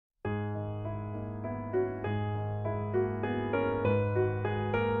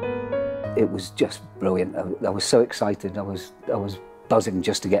it was just brilliant. I was so excited. I was buzzing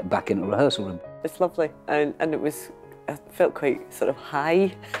just to get back into the rehearsal room. It's lovely, and I felt quite sort of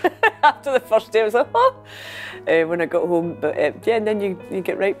high after the first day. I was like, oh, when I got home. But yeah, and then you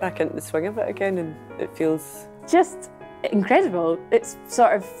get right back into the swing of it again, and it feels just incredible. It's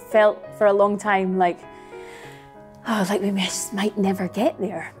sort of felt for a long time like, oh, like we just might never get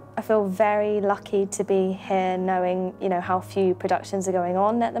there. I feel very lucky to be here, knowing how few productions are going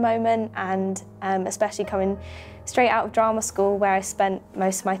on at the moment, and especially coming straight out of drama school where I spent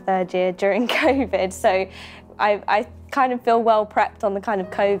most of my third year during COVID. So I kind of feel well prepped on the kind of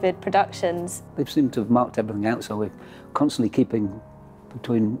COVID productions. They seem to have marked everything out, so we're constantly keeping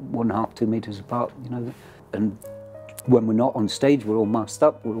between 1.5 to 2 metres apart, and when we're not on stage, we're all masked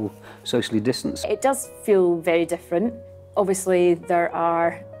up, we're all socially distanced. It does feel very different. Obviously, there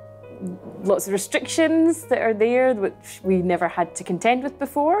are lots of restrictions that are there, which we never had to contend with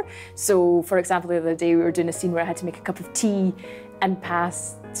before. So, for example, the other day we were doing a scene where I had to make a cup of tea and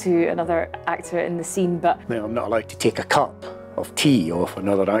pass to another actor in the scene, but... I'm not allowed to take a cup of tea off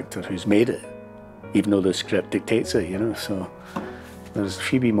another actor who's made it, even though the script dictates it, so there's a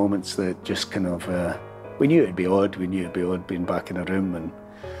few wee moments that just kind of... we knew it'd be odd being back in a room,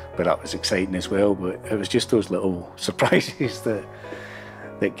 but that was exciting as well, but it was just those little surprises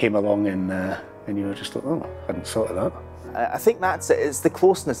that came along, and you were just like, oh, I hadn't thought of that. I think that's it, it's the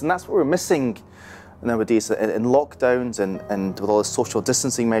closeness, and that's what we're missing nowadays in lockdowns and with all the social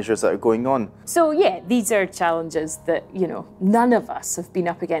distancing measures that are going on. So yeah, these are challenges that, none of us have been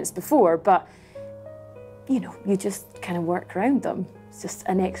up against before, but, you just kind of work around them. It's just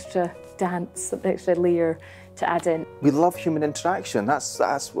an extra dance, an extra layer to add in. We love human interaction, that's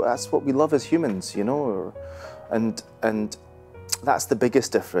what we love as humans, and that's the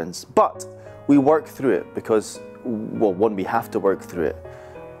biggest difference. But we work through it because, well, one, we have to work through it,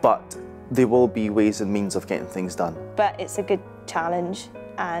 but there will be ways and means of getting things done. But it's a good challenge,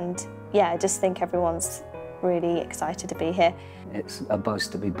 and yeah, I just think everyone's really excited to be here. It's a buzz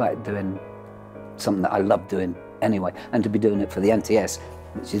to be back doing something that I love doing anyway, and to be doing it for the NTS,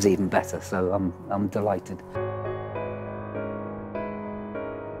 which is even better, so I'm delighted.